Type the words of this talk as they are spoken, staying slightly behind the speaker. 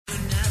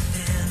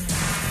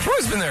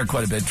Troy's been there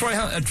quite a bit.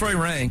 Troy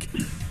Rank,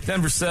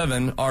 Denver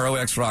 7,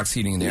 ROX Rocks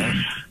Heating and Air.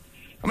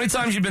 How many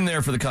times you been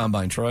there for the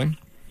Combine, Troy?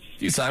 A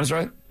few times,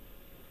 right?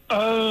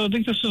 I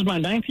think this is my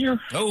 9th year.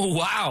 Oh,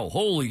 wow.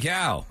 Holy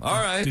cow.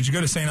 All right. Did you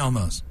go to St.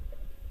 Elmo's?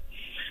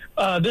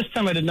 This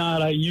time I did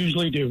not. I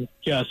usually do.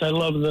 Yes, I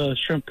love the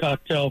shrimp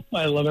cocktail.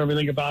 I love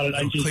everything about it.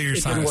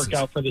 It didn't work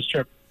out for this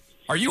trip.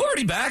 Are you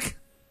already back?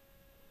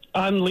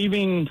 I'm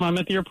leaving. I'm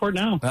at the airport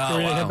now. Oh,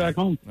 ready to head back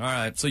home. All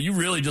right. So you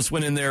really just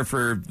went in there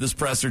for this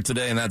presser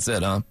today, and that's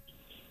it, huh?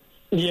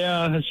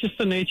 Yeah, it's just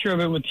the nature of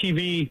it with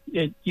TV.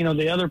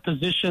 The other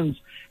positions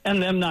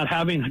and them not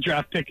having a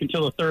draft pick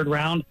until the 3rd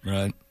round.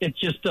 Right. It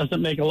just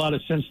doesn't make a lot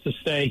of sense to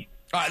stay.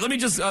 All right, let me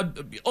just,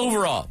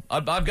 overall,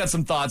 I've got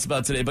some thoughts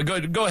about today, but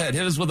go ahead.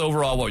 Hit us with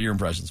overall what your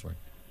impressions were.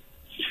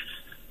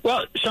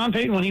 Well, Sean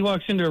Payton, when he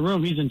walks into a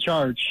room, he's in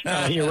charge.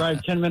 He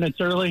arrived 10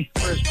 minutes early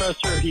for his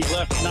presser. He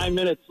left 9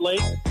 minutes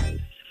late.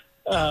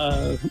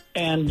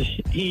 And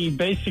he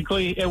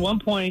basically, at one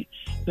point,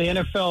 the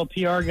NFL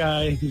PR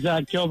guy,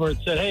 Zach Gilbert,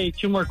 said, "Hey,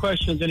 2 more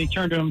questions." And he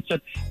turned to him and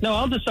said, "No,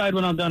 I'll decide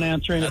when I'm done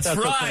answering." That's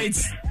right.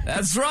 Okay.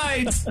 That's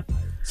right.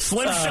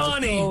 Slim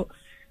Shawnee. So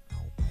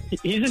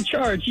he's in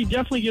charge. He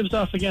definitely gives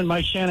off, again,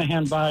 Mike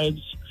Shanahan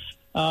vibes.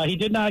 He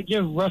did not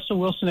give Russell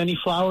Wilson any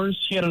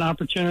flowers. He had an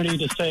opportunity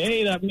to say,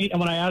 "Hey, that meeting," and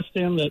when I asked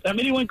him that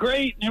meeting went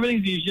great and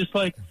everything, he's just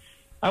like,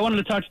 "I wanted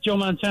to talk to Joe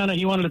Montana.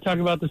 He wanted to talk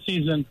about the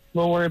season.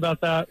 We'll worry about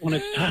that when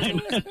it's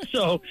time."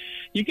 So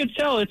you can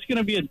tell it's going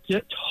to be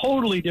a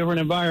totally different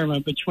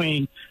environment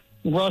between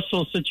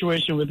Russell's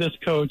situation with this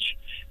coach.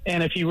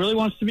 And if he really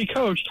wants to be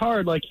coached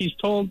hard, like he's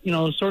told,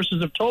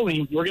 sources have told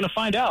me, we're going to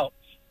find out,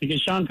 because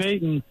Sean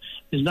Payton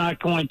is not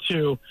going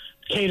to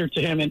cater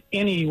to him in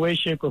any way,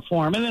 shape, or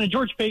form. And then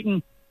George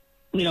Payton,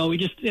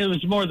 it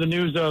was more the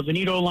news of they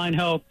need O-line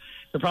help.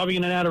 They're probably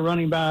going to add a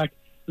running back,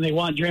 and they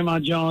want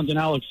Draymond Jones and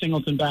Alex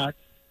Singleton back.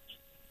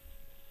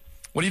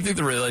 What do you think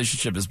the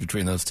relationship is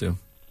between those two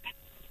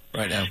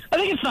right now? I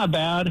think it's not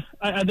bad.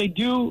 They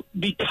do,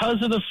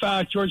 because of the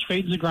fact George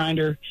Payton's a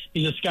grinder.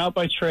 He's a scout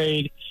by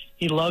trade.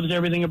 He loves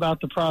everything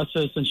about the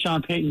process, and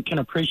Sean Payton can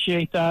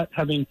appreciate that,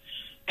 having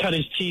cut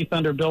his teeth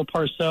under Bill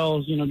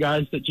Parcells,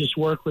 guys that just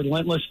work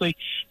relentlessly.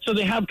 So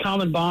they have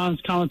common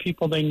bonds, common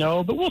people they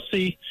know. But we'll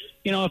see.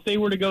 If they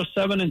were to go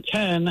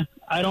 7-10,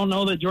 I don't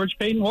know that George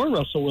Payton or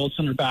Russell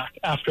Wilson are back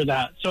after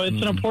that. So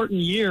it's an important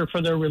year for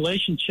their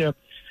relationship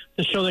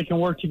to show they can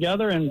work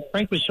together and,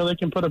 frankly, show they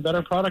can put a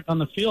better product on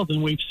the field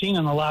than we've seen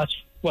in the last,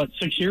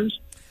 6 years?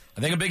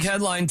 I think a big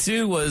headline,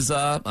 too, was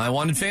I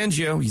wanted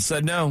Fangio. He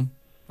said no.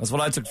 That's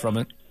what I took from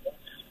it.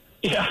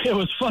 Yeah, it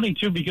was funny,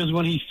 too, because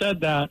when he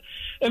said that,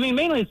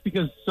 mainly it's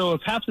because,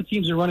 if half the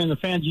teams are running the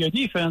Fangio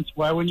defense,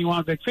 why wouldn't you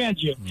want Vic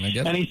Fangio?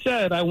 And he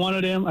said, I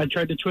wanted him. I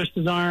tried to twist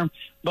his arm,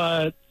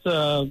 but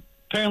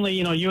apparently,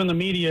 you and the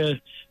media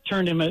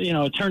turned him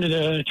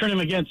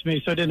against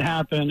me, so it didn't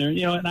happen.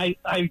 And I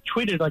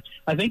tweeted,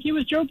 I think he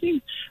was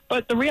joking.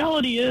 But the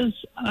reality is,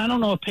 I don't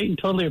know if Peyton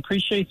totally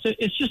appreciates it,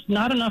 it's just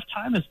not enough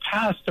time has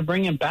passed to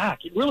bring him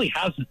back. It really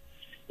hasn't.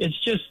 It's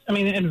just,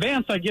 in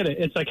Vance, I get it.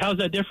 It's like, how's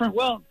that different?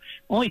 Well,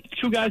 only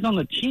 2 guys on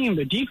the team,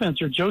 the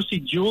defense, are Josie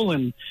Jewell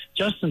and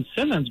Justin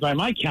Simmons by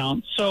my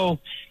count. So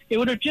it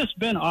would have just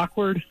been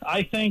awkward,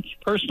 I think,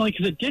 personally,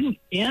 because it didn't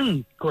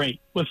end great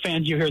with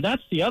Fangio here.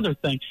 That's the other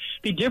thing.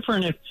 It'd be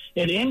different if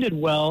it ended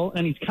well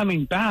and he's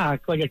coming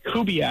back like a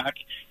Kubiak.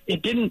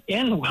 It didn't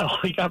end well.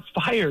 He got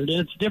fired. And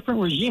it's a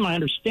different regime. I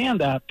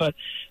understand that. But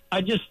I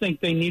just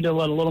think they need to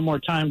let a little more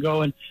time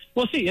go. And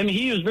we'll see.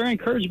 He was very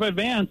encouraged by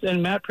Vance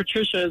and Matt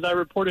Patricia, as I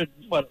reported,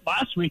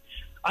 last week.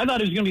 I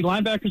thought he was going to be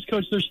linebackers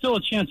coach. There's still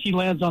a chance he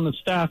lands on the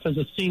staff as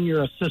a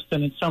senior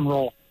assistant in some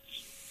role.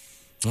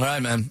 All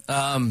right, man.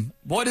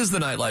 What is the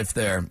nightlife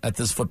there at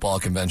this football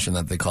convention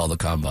that they call the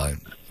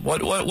Combine?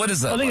 What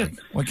is that like?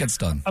 What gets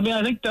done? I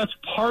think that's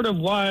part of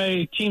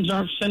why teams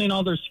aren't sending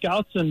all their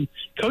scouts and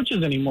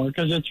coaches anymore,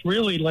 because it's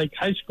really like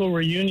high school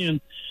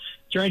reunion,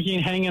 drinking,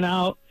 hanging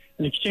out,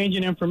 and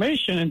exchanging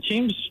information. And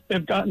teams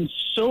have gotten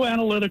so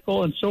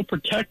analytical and so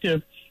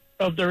protective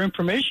of their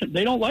information.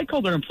 They don't like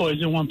all their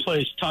employees in one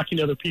place talking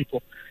to other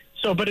people.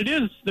 But it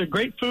is the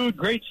great food,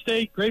 great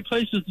steak, great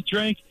places to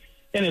drink.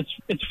 And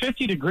it's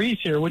 50 degrees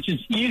here, which is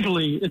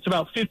it's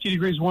about 50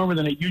 degrees warmer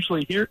than it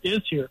usually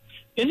is here.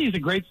 Indy's a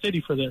great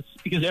city for this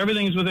because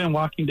everything is within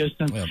walking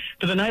distance. Yeah.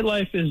 But the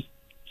nightlife is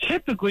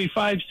typically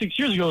 5-6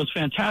 years ago was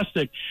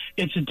fantastic.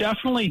 It's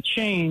definitely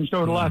changed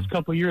over the last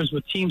couple of years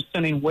with teams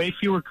sending way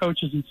fewer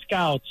coaches and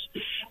scouts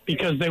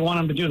because they want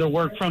them to do their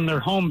work from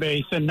their home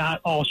base and not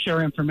all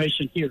share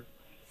information here.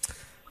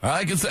 All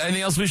right.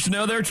 Anything else we should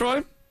know there,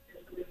 Troy?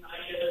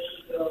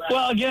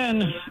 Well,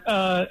 again,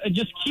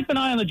 just keep an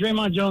eye on the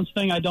Draymond Jones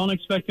thing. I don't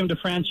expect them to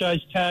franchise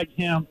tag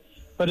him,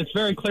 but it's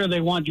very clear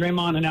they want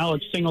Draymond and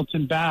Alex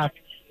Singleton back.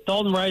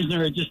 Dalton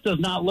Reisner, it just does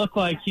not look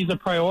like he's a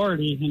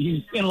priority, and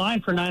he's in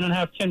line for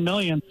 $9.5–10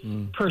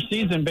 million per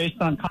season based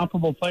on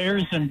comparable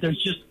players, and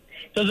there's just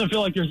doesn't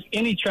feel like there's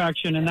any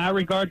traction in that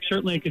regard.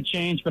 Certainly it could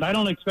change, but I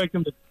don't expect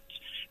them to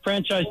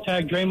franchise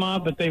tag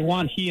Draymond, but they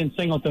want he and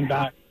Singleton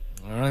back.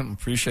 All right,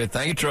 appreciate it.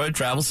 Thank you, Troy.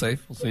 Travel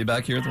safe. We'll see you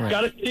back here at the range.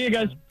 Got it. See you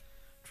guys.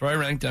 Troy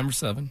Rank, Denver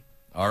 7.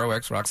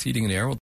 ROX Rocks Heating and Air.